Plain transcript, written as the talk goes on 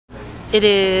It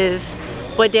is,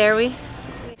 what day are we?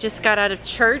 Just got out of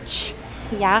church.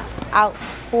 Yeah,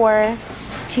 Outpour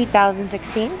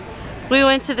 2016. We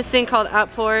went to this thing called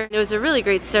Outpour. It was a really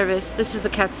great service. This is the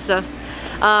cat stuff.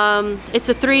 It's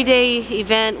a 3-day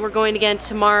event. We're going again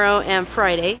tomorrow and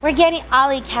Friday. We're getting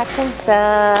Ollie Captain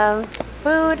some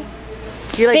food.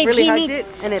 You like Babe, really he hugged needs- it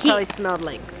and it probably smelled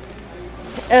like.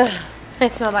 Ugh,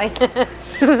 it smelled like.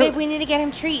 Babe, we need to get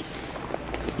him treats.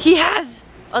 He has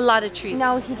a lot of treats.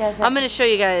 No, he doesn't. I'm gonna show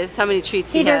you guys how many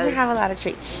treats he has. He doesn't have a lot of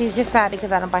treats. She's just mad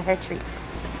because I don't buy her treats.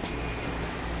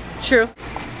 True.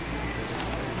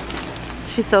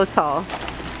 She's so tall.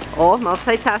 Oh,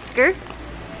 multitasker.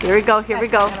 Here we go, here we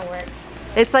go. That's not gonna work.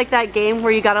 It's like that game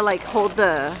where you gotta like hold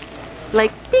the,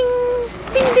 like ding,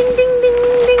 ding, ding, ding, ding,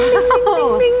 ding,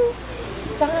 Oh. ding, ding,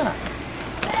 Stop.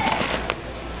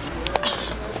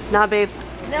 ding. Nah, babe.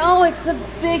 No, it's the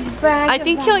big bag. I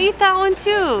think he'll eat that one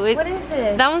too. What is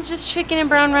it? That one's just chicken and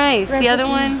brown rice. The other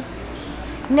one,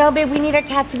 No, babe, we need our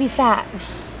cat to be fat.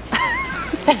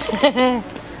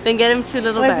 then get him 2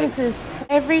 little bags. This is?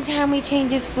 Every time we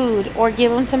change his food or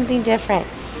give him something different,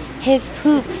 his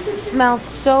poops smell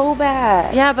so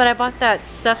bad. Yeah, but I bought that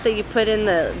stuff that you put in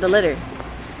the litter.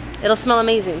 It'll smell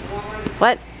amazing.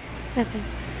 What? Nothing.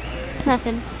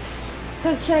 Nothing.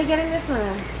 So should I get him this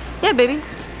one? Yeah, baby.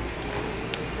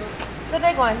 The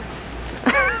big one.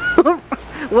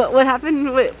 What happened?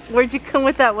 Where'd you come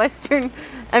with that Western?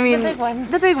 I mean, The big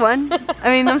one. The big one. I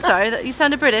mean, I'm sorry, you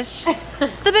sounded British.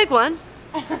 The big one.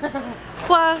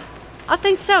 Well, I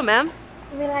think so, ma'am.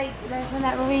 I mean, like from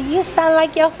that movie, you sound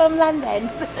like you're from London.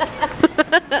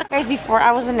 Guys, before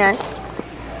I was a nurse.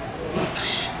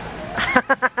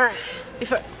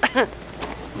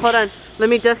 Hold on, let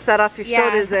me dust that off your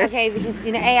shoulders there. Okay, because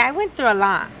you know, hey, I went through a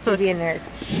lot to be a nurse.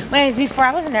 When it was before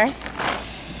I was a nurse,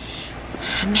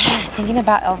 man, thinking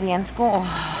about LVN school.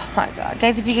 Oh my god,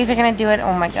 guys, if you guys are gonna do it,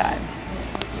 oh my god.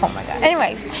 Oh my god.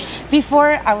 Anyways,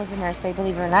 before I was a nurse, babe,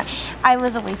 believe it or not, I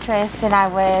was a waitress and I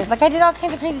was like, I did all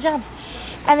kinds of crazy jobs.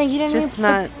 And then you didn't Just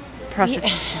not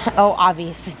prostitution. Oh,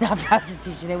 obviously not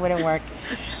prostitution. It wouldn't work.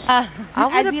 I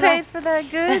would have paid like, for that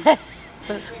good.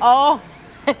 oh,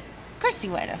 of course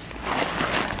you would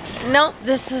have. No,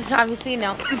 this was obviously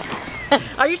no.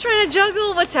 Are you trying to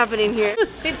juggle? What's happening here?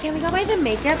 Babe, can we go buy the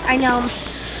makeup? I know.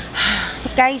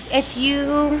 Guys, if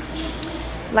you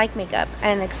like makeup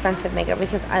and expensive makeup,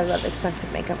 because I love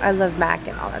expensive makeup. I love MAC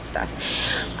and all that stuff.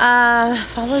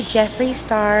 Follow Jeffree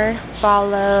Star,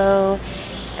 follow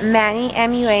Manny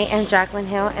MUA and Jaclyn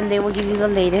Hill, and they will give you the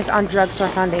latest on drugstore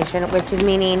foundation, which is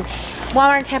meaning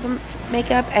Walmart type of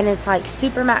makeup, and it's like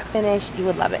super matte finish. You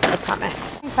would love it, I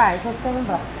promise. $5, that's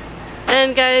 $7.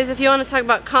 And guys, if you want to talk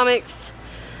about comics,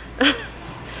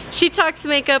 she talks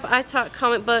makeup, I talk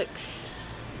comic books,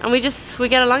 and we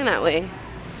get along that way.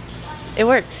 It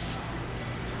works.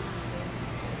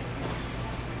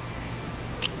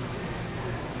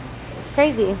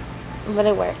 Crazy, but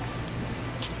it works.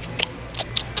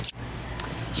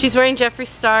 She's wearing Jeffree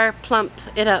Star Plump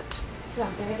It Up.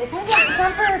 It's not a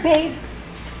plumper, babe.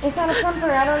 It's not a plumper,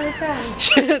 I don't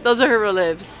understand. Those are her real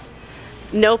lips.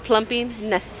 No plumping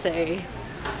necessary.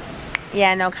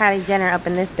 Yeah, no, Kylie Jenner up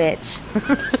in this bitch.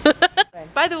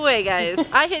 By the way, guys,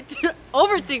 I hit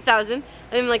over 3,000.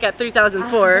 I'm like at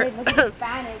 3,004.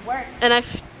 And I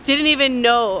didn't even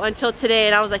know until today,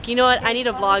 and I was like, you know what? I need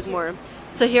to vlog more.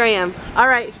 So here I am. All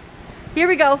right, here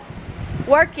we go.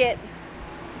 Work it.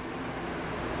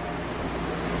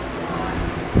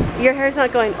 Your hair's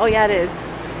not going. Oh yeah, it is.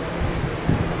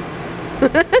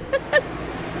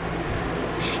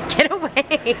 Get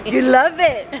away. You love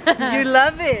it. You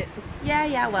love it.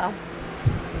 Yeah, well.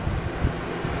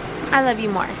 I love you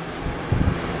more.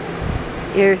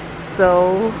 You're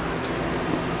so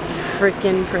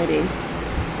freaking pretty.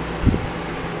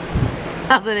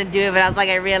 I was gonna do it, but I was like,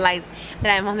 I realized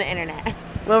that I'm on the internet.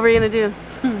 What were you gonna do?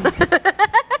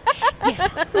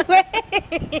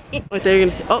 What they're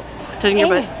gonna say? Oh, touching your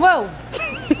butt. Whoa.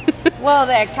 Whoa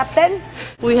there, Captain.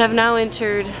 We have now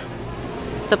entered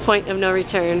the point of no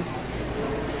return.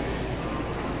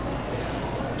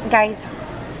 Guys.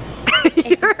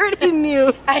 You already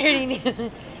knew. I already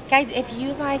knew. Guys, if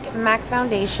you like MAC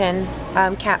foundation,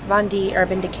 Kat Von D,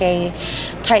 Urban Decay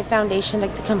type foundation,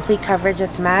 like the complete coverage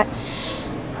that's matte,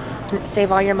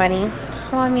 save all your money.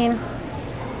 Well, I mean,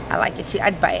 I like it too.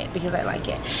 I'd buy it because I like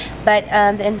it. But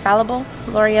the Infallible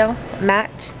L'Oreal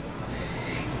matte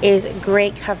is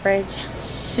great coverage,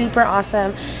 super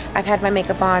awesome. I've had my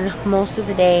makeup on most of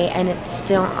the day and it's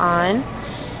still on.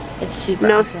 It's super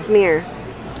awesome. No smear.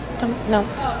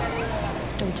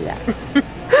 Don't do that.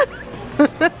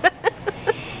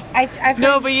 I've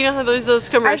no, but you know how those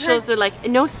commercials are like,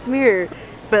 no smear.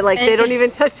 but like they don't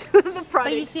even touch the product.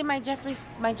 But you see my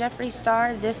Jeffree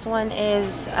Star, this one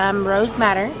is Rose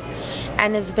Madder,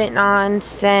 and it's been on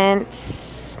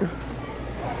since,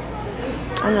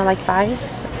 I don't know, like 5.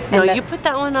 No, you put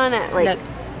that one on at like... Look,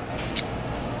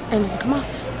 and it doesn't come off.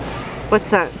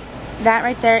 What's that? That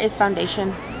right there is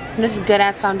foundation. This is good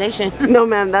ass foundation. No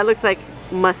ma'am, that looks like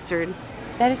mustard.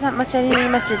 That is not mustard. I didn't eat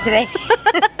mustard today.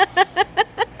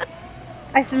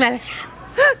 I smell it.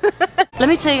 Let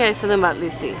me tell you guys something about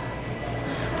Lucy.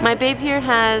 My babe here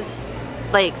has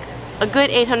like a good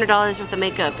 $800 worth of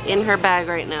makeup in her bag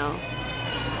right now.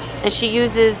 And she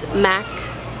uses MAC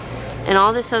and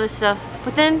all this other stuff.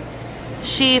 But then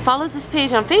she follows this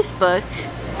page on Facebook.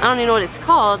 I don't even know what it's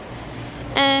called.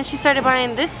 And she started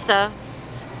buying this stuff.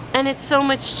 And it's so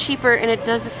much cheaper and it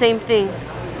does the same thing.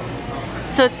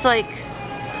 So it's like,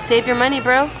 save your money,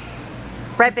 bro.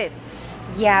 Right, babe?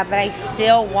 Yeah, but I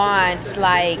still want,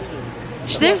 like...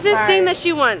 There's this thing that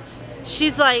she wants.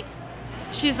 She's like,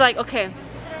 okay,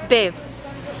 babe,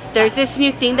 there's this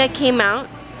new thing that came out,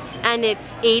 and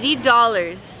it's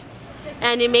 $80,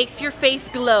 and it makes your face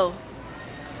glow.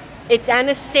 It's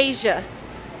Anastasia.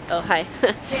 Oh, hi.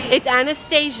 It's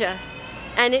Anastasia,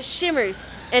 and it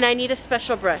shimmers, and I need a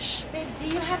special brush. Babe, do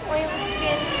you have oily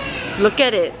skin? Look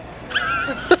at it.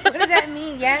 What does that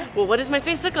mean? Yes? Well, what does my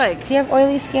face look like? Do you have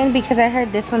oily skin? Because I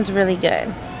heard this one's really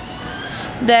good.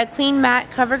 The Clean Matte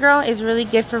CoverGirl is really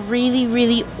good for really,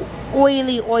 really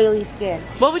oily skin.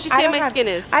 What would you say my skin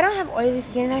is? I don't have oily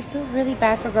skin, and I feel really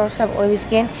bad for girls who have oily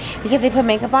skin because they put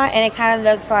makeup on and it kind of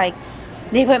looks like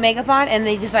they put makeup on and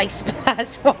they just like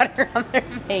splash water on their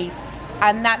face.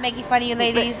 I'm not making fun of you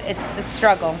ladies. It's a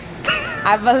struggle.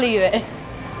 I believe it.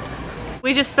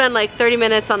 We just spent like 30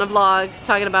 minutes on a vlog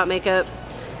talking about makeup.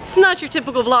 It's not your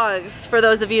typical vlogs for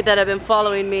those of you that have been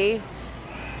following me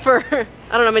for I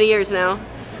don't know how many years now.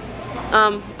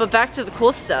 But back to the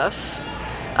cool stuff.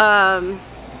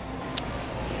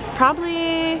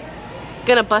 Probably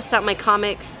gonna bust out my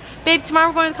comics. Babe, tomorrow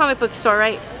we're going to the comic book store,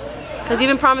 right? Because you've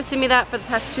been promising me that for the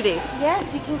past 2 days.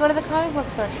 Yes, you can go to the comic book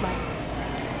store tomorrow.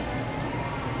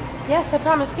 Yes, I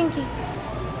promise, Pinky.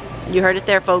 You heard it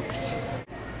there, folks.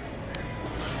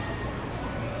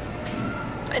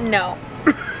 No.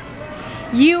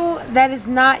 That is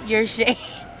not your shade.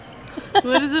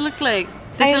 What does it look like?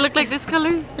 Does it look like this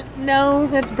color? No,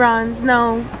 that's bronze.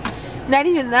 No. Not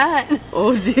even that.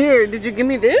 Oh dear, did you give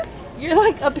me this? You're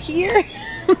like up here.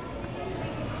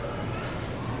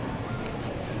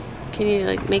 Can you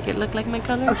like make it look like my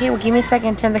color? Okay, well give me a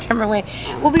second, turn the camera away.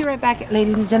 We'll be right back,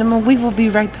 ladies and gentlemen. We will be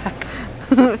right back.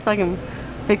 So I can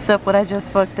fix up what I just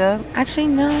fucked up. Actually,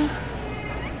 no.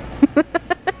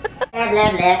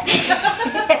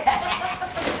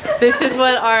 This is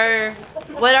what our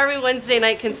Wednesday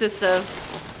night consists of.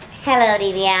 Hello,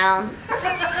 DVL.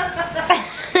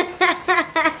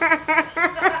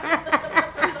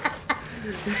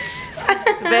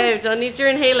 Babe, don't need your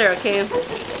inhaler, okay?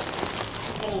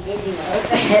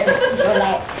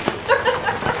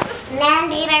 Man,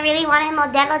 babe, I really want a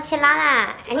Modelo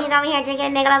Chelada. And he's over here drinking a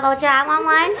Michelob Ultra. I want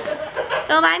one.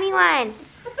 Go buy me one.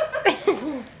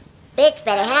 Bitch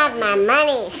better have my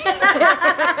money.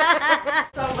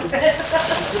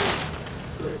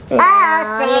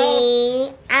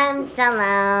 Lonely, I'm so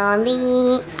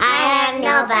lonely. I have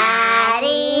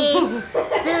nobody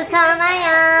to call my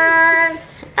own.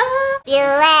 If you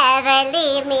ever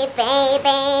leave me,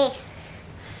 baby,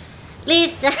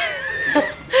 leave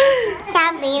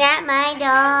something at my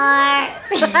door.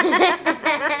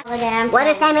 What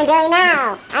is Simon doing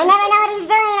now? I never know what he's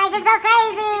doing. I just go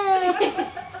crazy.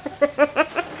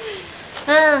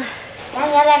 Don't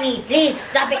yell at me, please.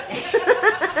 Stop it.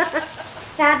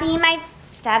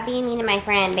 Stop being mean to my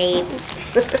friend, babe.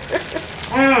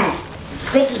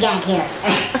 Squeaky got here.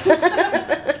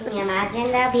 Can you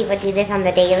imagine though? People do this on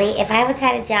the daily. If I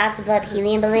had a job to blow up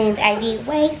helium balloons, I'd be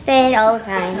wasted all the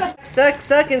time.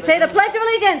 Suck, and say the Pledge of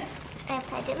Allegiance. I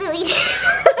pledge of allegiance.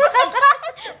 Oh my god,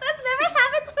 that's never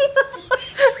happened to me before.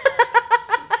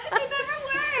 It never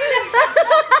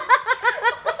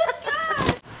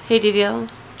worked. Hey DVL,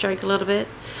 drank a little bit.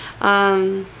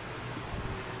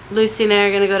 Lucy and I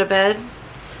are gonna go to bed.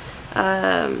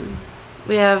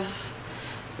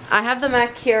 I have the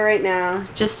Mac here right now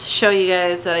just to show you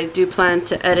guys that I do plan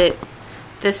to edit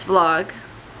this vlog.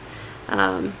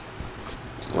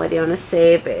 What do you want to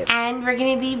say, babe? And we're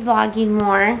gonna be vlogging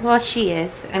more. Well, she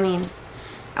is. I mean,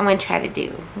 I'm gonna try to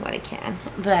do what I can.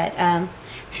 But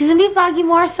she's gonna be vlogging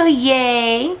more, so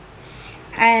yay.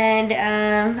 And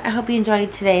I hope you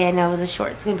enjoyed today. I know it was it's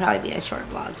gonna probably be a short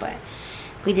vlog, but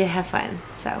we did have fun,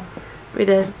 so. We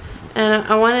did. And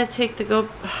I want to take the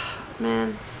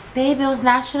man, Babe, it was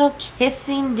National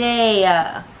Kissing Day.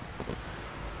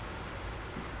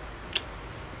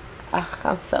 Ugh,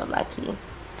 I'm so lucky.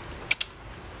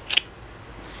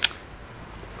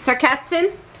 Sir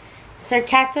Katzen? Sir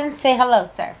Katzen, say hello,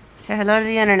 sir. Say hello to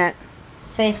the internet.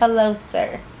 Say hello,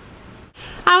 sir.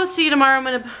 I will see you tomorrow. I'm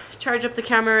going to charge up the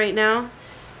camera right now.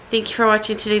 Thank you for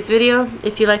watching today's video.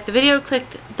 If you liked the video, click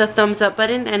the thumbs up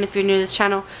button. And if you're new to this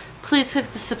channel, please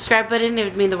click the subscribe button. It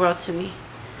would mean the world to me.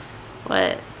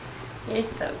 What? You're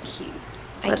so cute.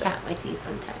 I can't with you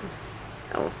sometimes.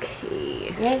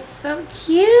 Okay. You're so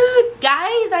cute.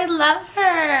 Guys, I love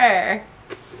her.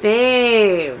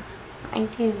 Babe. I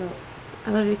do.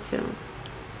 I love you too.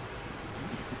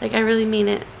 Like, I really mean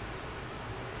it.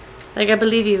 Like, I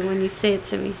believe you when you say it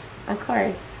to me. Of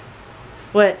course.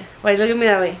 What? Why look at me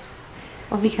that way?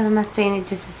 Well, because I'm not saying it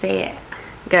just to say it.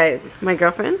 Guys, my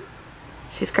girlfriend,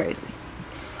 she's crazy.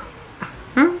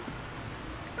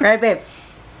 Right, babe?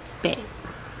 Babe.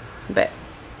 Babe.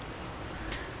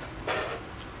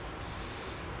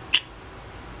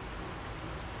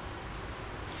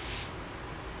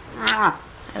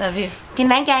 I love you. Good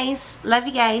night, guys. Love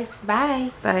you guys.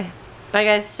 Bye. Bye. Bye,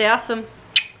 guys. Stay awesome.